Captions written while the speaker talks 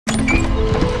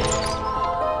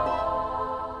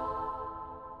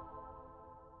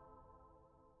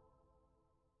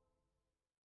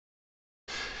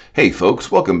Hey folks,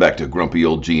 welcome back to Grumpy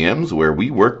Old GMs, where we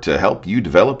work to help you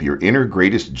develop your inner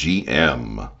greatest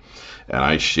GM. And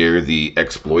I share the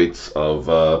exploits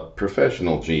of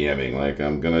professional GMing, like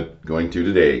I'm going to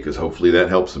today, because hopefully that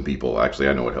helps some people. Actually,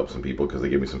 I know it helps some people because they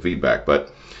give me some feedback,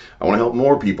 but I want to help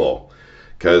more people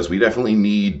because we definitely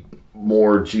need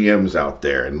more GMs out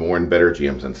there and more and better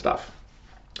GMs and stuff.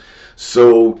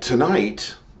 So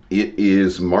tonight, it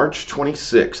is March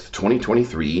 26th,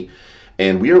 2023,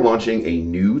 and we are launching a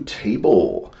new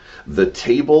table. The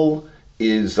table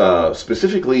is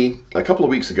specifically, a couple of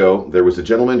weeks ago, there was a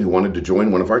gentleman who wanted to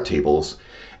join one of our tables,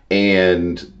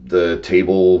 and the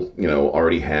table,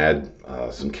 already had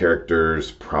some characters,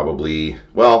 probably,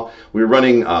 well, we were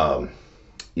running, the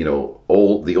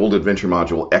old adventure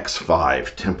module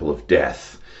X5, Temple of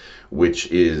Death, which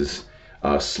is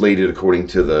slated according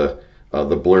to the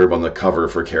blurb on the cover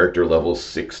for character levels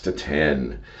 6 to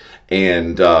 10.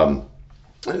 And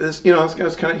this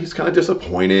guy's kind of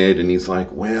disappointed, and he's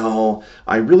like, well,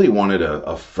 I really wanted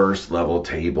a first level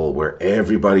table where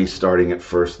everybody's starting at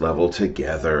first level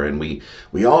together, and we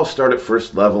all start at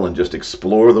first level and just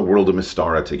explore the world of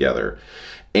Mystara together.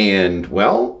 And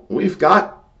well, we've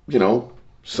got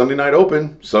Sunday night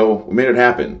open, so we made it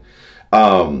happen.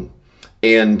 But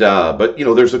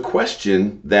there's a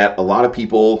question that a lot of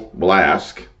people will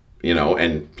ask,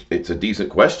 and it's a decent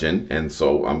question, and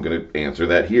so I'm going to answer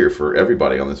that here for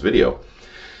everybody on this video.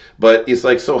 But it's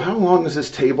like, so how long is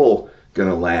this table going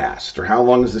to last? Or how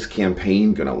long is this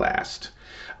campaign going to last?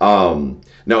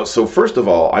 Now, so first of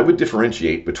all, I would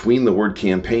differentiate between the word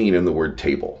campaign and the word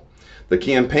table. The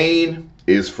campaign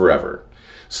is forever.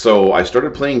 So I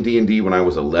started playing D&D when I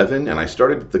was 11, and I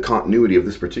started the continuity of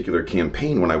this particular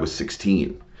campaign when I was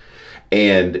 16.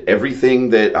 And everything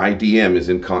that I DM is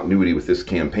in continuity with this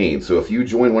campaign. So if you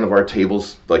join one of our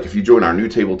tables, like if you join our new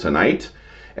table tonight,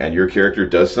 and your character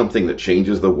does something that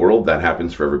changes the world, that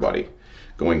happens for everybody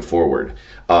going forward.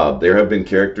 There have been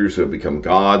characters who have become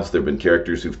gods. There have been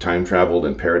characters who've time traveled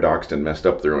and paradoxed and messed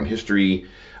up their own history.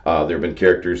 There have been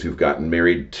characters who've gotten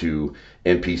married to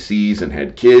NPCs and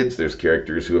had kids. There's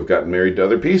characters who have gotten married to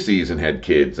other PCs and had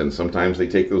kids. And sometimes they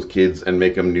take those kids and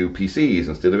make them new PCs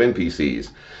instead of NPCs.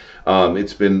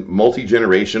 It's been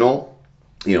multi-generational,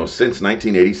 since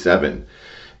 1987.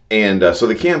 And so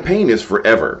the campaign is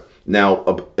forever. Now,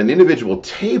 an individual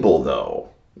table, though,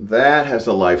 that has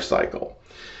a life cycle.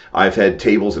 I've had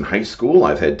tables in high school.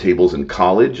 I've had tables in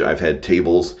college. I've had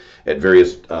tables at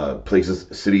various places,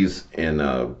 cities, and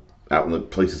out in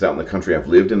the country I've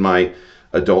lived in my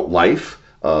adult life.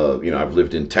 I've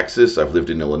lived in Texas. I've lived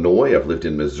in Illinois. I've lived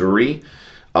in Missouri.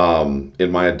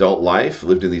 In my adult life,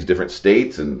 lived in these different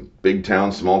states and big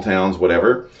towns, small towns,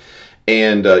 whatever.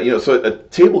 And, so a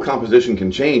table composition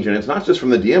can change, and it's not just from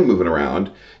the DM moving around.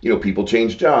 People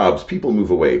change jobs, people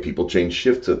move away, people change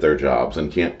shifts at their jobs and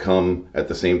can't come at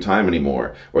the same time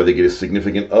anymore, or they get a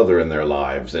significant other in their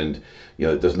lives and,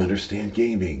 it doesn't understand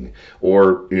gaming,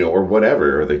 or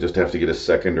whatever, or they just have to get a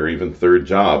second or even third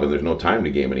job and there's no time to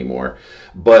game anymore.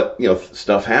 But,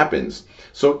 stuff happens.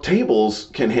 So tables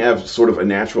can have sort of a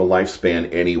natural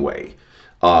lifespan anyway.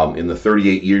 In the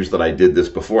 38 years that I did this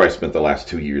before, I spent the last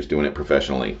 2 years doing it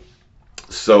professionally.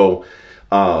 So,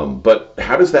 but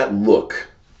how does that look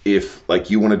if, like,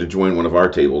 you wanted to join one of our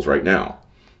tables right now?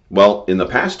 Well, in the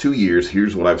past 2 years,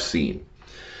 here's what I've seen.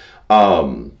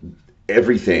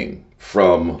 Everything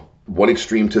from one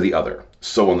extreme to the other.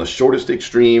 So on the shortest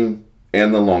extreme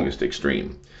and the longest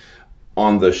extreme.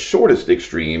 On the shortest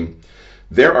extreme,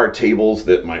 there are tables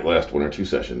that might last 1 or 2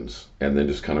 sessions and then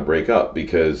just kind of break up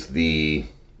because the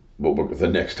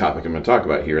next topic I'm going to talk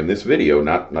about here in this video,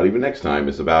 not even next time,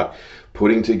 is about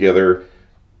putting together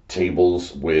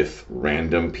tables with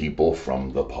random people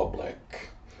from the public.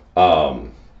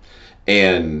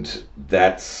 And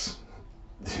that's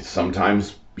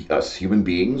sometimes us human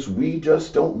beings, we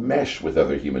just don't mesh with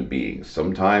other human beings.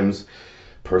 Sometimes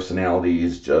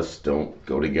personalities just don't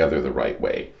go together the right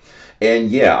way.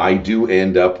 And yeah, I do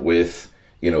end up with,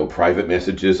 private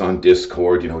messages on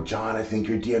Discord, John, I think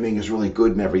your DMing is really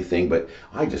good and everything, but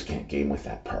I just can't game with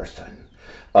that person.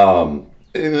 And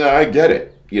I get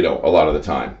it, a lot of the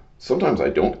time. Sometimes I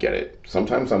don't get it.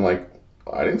 Sometimes I'm like,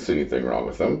 I didn't see anything wrong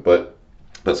with them, but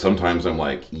sometimes I'm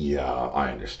like, yeah, I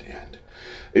understand.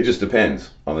 It just depends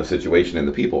on the situation and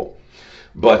the people.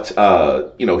 But,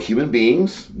 human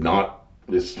beings,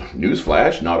 this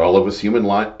newsflash, not all of us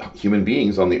human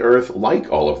beings on the earth like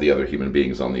all of the other human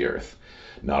beings on the earth.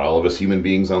 Not all of us human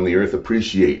beings on the earth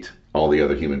appreciate all the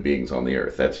other human beings on the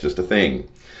earth. That's just a thing.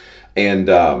 And,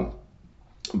 so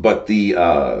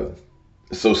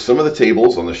some of the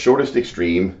tables on the shortest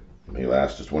extreme, It may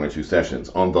last just 1 or 2 sessions.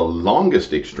 On the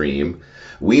longest extreme,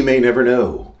 we may never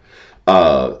know.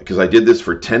 Because I did this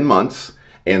for 10 months,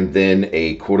 and then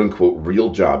a quote-unquote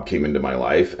real job came into my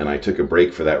life, and I took a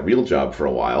break for that real job for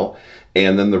a while,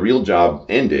 and then the real job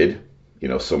ended,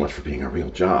 so much for being a real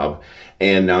job,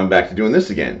 and now I'm back to doing this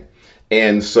again.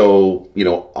 And so,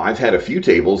 I've had a few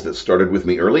tables that started with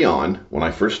me early on. When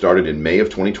I first started in May of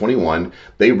 2021,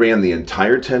 they ran the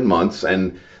entire 10 months,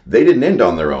 and they didn't end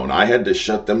on their own. I had to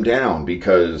shut them down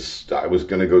because I was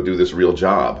going to go do this real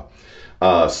job.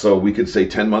 So we could say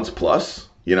 10 months plus,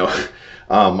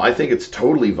 I think it's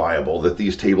totally viable that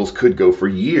these tables could go for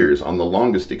years on the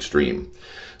longest extreme.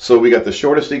 So we got the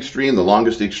shortest extreme, the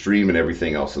longest extreme, and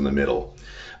everything else in the middle.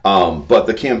 But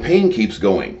the campaign keeps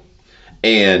going.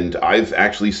 And I've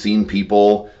actually seen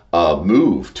people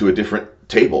move to a different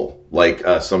table. Like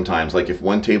sometimes, like if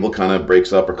one table kind of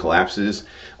breaks up or collapses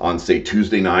on, say,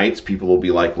 Tuesday nights, people will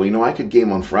be like, well, I could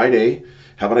game on Friday.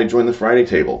 How about I join the Friday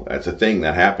table? That's a thing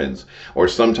that happens. Or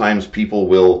sometimes people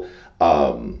will,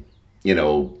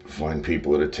 find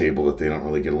people at a table that they don't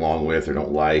really get along with or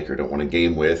don't like or don't want to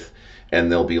game with.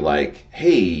 And they'll be like,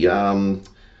 hey,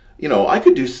 I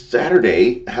could do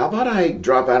Saturday. How about I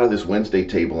drop out of this Wednesday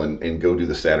table and go do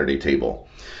the Saturday table?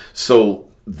 So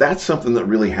that's something that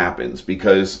really happens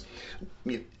because,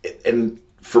 and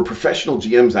for professional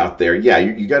GMs out there, yeah,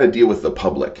 you got to deal with the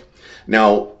public.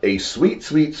 Now, a sweet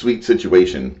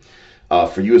situation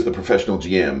for you as the professional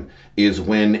GM is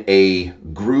when a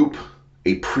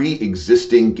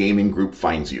pre-existing gaming group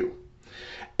finds you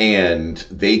and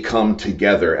they come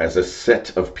together as a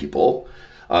set of people.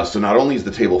 So not only is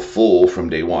the table full from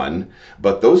day one,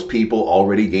 but those people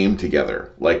already game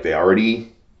together. Like they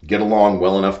already get along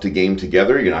well enough to game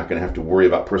together. You're not going to have to worry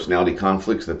about personality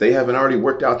conflicts that they haven't already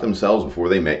worked out themselves before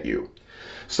they met you.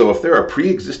 So if they're a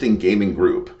pre-existing gaming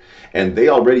group and they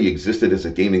already existed as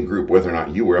a gaming group, whether or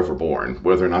not you were ever born,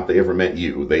 whether or not they ever met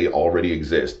you, they already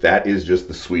exist. That is just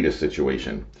the sweetest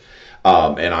situation.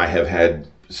 And I have had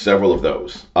several of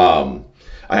those. I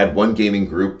had one gaming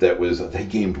group they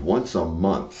gamed once a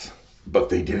month, but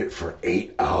they did it for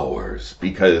 8 hours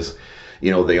because,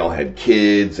 they all had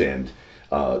kids and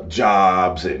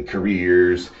jobs and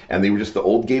careers, and they were just the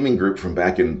old gaming group from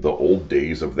back in the old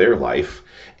days of their life.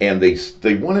 And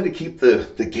they wanted to keep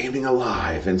the gaming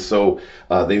alive. And so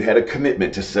they had a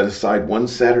commitment to set aside one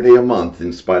Saturday a month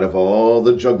in spite of all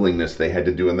the jugglingness they had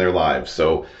to do in their lives.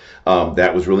 So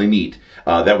that was really neat.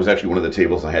 That was actually one of the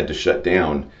tables I had to shut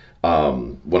down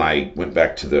when I went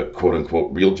back to the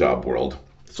quote-unquote real job world.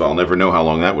 So I'll never know how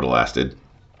long that would have lasted.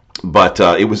 But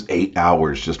it was 8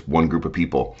 hours, just one group of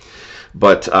people.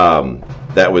 But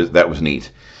that was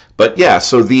neat. But yeah,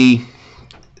 so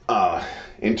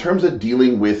in terms of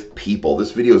dealing with people,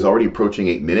 this video is already approaching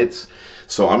 8 minutes.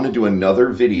 So I'm going to do another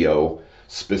video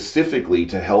specifically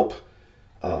to help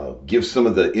give some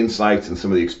of the insights and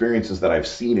some of the experiences that I've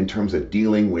seen in terms of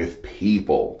dealing with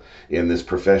people in this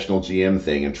professional GM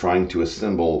thing and trying to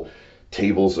assemble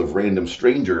tables of random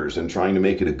strangers and trying to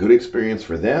make it a good experience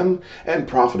for them and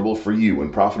profitable for you.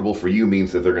 And profitable for you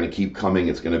means that they're going to keep coming.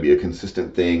 It's going to be a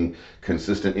consistent thing,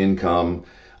 consistent income,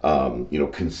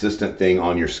 consistent thing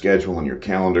on your schedule, on your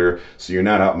calendar. So you're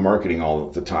not out marketing all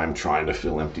of the time trying to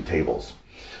fill empty tables.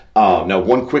 Now,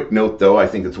 one quick note, though, I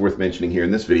think it's worth mentioning here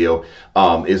in this video,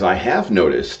 is I have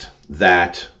noticed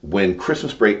that when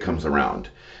Christmas break comes around,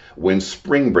 when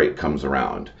spring break comes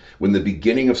around, when the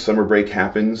beginning of summer break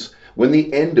happens, when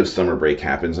the end of summer break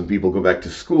happens and people go back to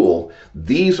school,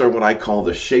 these are what I call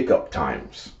the shake-up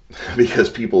times because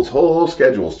people's whole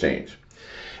schedules change.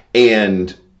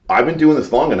 And I've been doing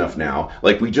this long enough now.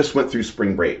 Like we just went through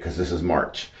spring break because this is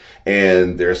March.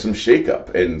 And there's some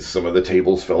shakeup and some of the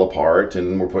tables fell apart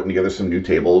and we're putting together some new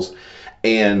tables.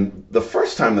 And the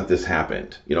first time that this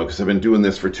happened, because I've been doing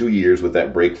this for 2 years with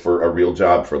that break for a real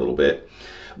job for a little bit.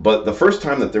 But the first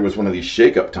time that there was one of these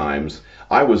shakeup times,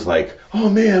 I was like, oh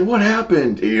man, what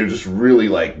happened? It just really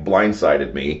like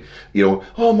blindsided me.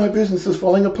 Oh, my business is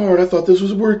falling apart. I thought this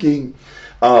was working.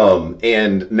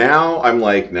 And now I'm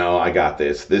like, no, I got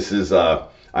this. This is, I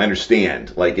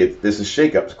understand. Like this is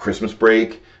shakeups, Christmas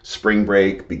break, spring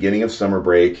break, beginning of summer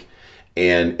break,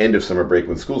 and end of summer break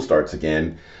when school starts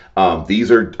again.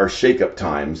 These are shakeup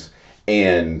times.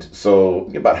 And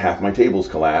so about half my tables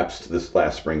collapsed this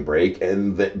last spring break,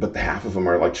 but half of them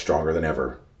are like stronger than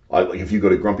ever. Like if you go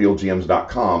to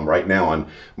grumpyoldgms.com right now on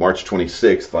March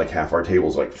 26th, like half our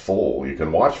tables like full. You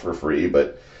can watch for free,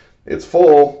 but it's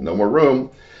full, no more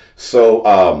room.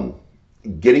 So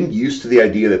getting used to the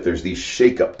idea that there's these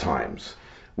shake-up times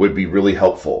would be really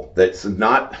helpful. That's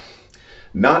not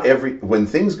when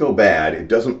things go bad, it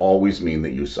doesn't always mean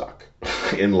that you suck.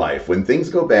 in life. When things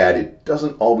go bad, it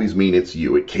doesn't always mean it's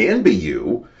you. It can be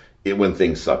you when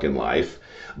things suck in life.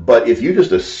 But if you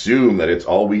just assume that it's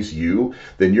always you,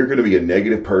 then you're going to be a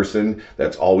negative person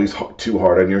that's always too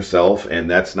hard on yourself, and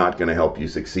that's not going to help you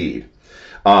succeed.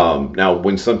 Now,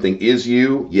 when something is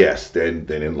you, yes, then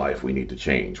in life we need to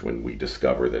change when we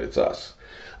discover that it's us.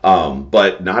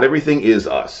 But not everything is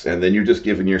us, and then you're just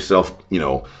giving yourself,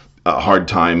 a hard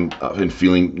time and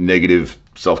feeling negative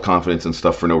self-confidence and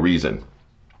stuff for no reason.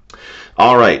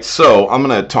 All right, so I'm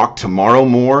going to talk tomorrow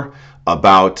more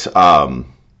about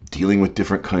dealing with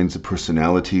different kinds of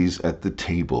personalities at the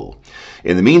table.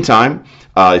 In the meantime,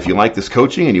 if you like this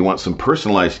coaching and you want some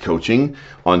personalized coaching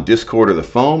on Discord or the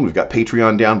phone, we've got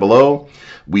Patreon down below.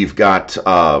 We've got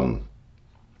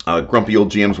Grumpy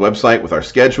Old GM's website with our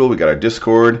schedule. We've got our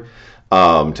Discord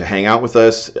to hang out with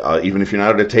us. Even if you're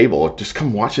not at a table, just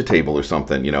come watch a table or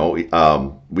something.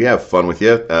 We have fun with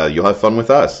you. You'll have fun with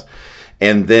us.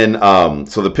 And then,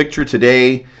 so the picture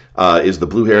today is the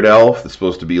blue-haired elf that's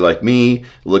supposed to be like me,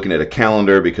 looking at a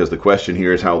calendar, because the question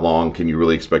here is how long can you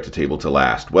really expect a table to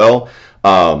last? Well,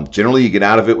 generally you get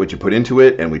out of it what you put into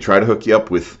it, and we try to hook you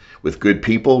up with good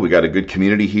people. We got a good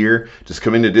community here. Just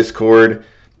come into Discord.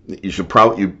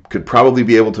 You could probably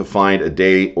be able to find a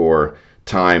day or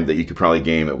time that you could probably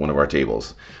game at one of our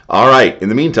tables. All right, in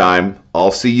the meantime,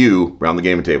 I'll see you around the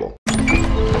gaming table.